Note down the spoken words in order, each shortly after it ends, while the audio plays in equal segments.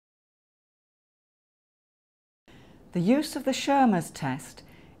The use of the Schirmer's test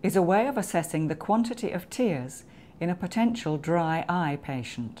is a way of assessing the quantity of tears in a potential dry eye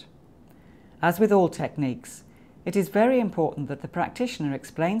patient. As with all techniques, it is very important that the practitioner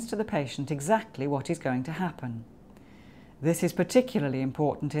explains to the patient exactly what is going to happen. This is particularly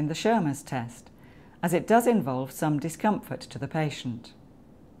important in the Schirmer's test, as it does involve some discomfort to the patient.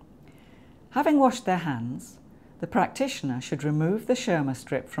 Having washed their hands, the practitioner should remove the Schirmer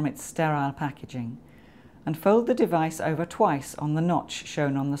strip from its sterile packaging and fold the device over twice on the notch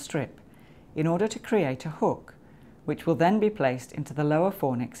shown on the strip in order to create a hook, which will then be placed into the lower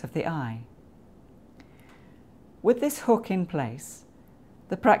fornix of the eye. With this hook in place,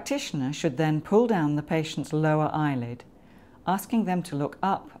 the practitioner should then pull down the patient's lower eyelid, asking them to look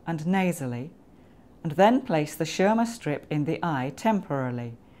up and nasally, and then place the Schirmer strip in the eye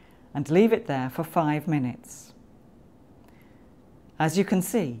temporarily and leave it there for 5 minutes. As you can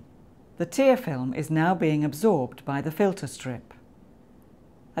see, the tear film is now being absorbed by the filter strip.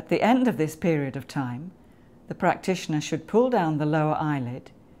 At the end of this period of time, the practitioner should pull down the lower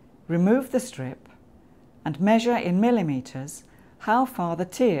eyelid, remove the strip, and measure in millimeters how far the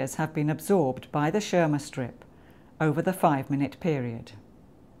tears have been absorbed by the Schirmer strip over the 5-minute period.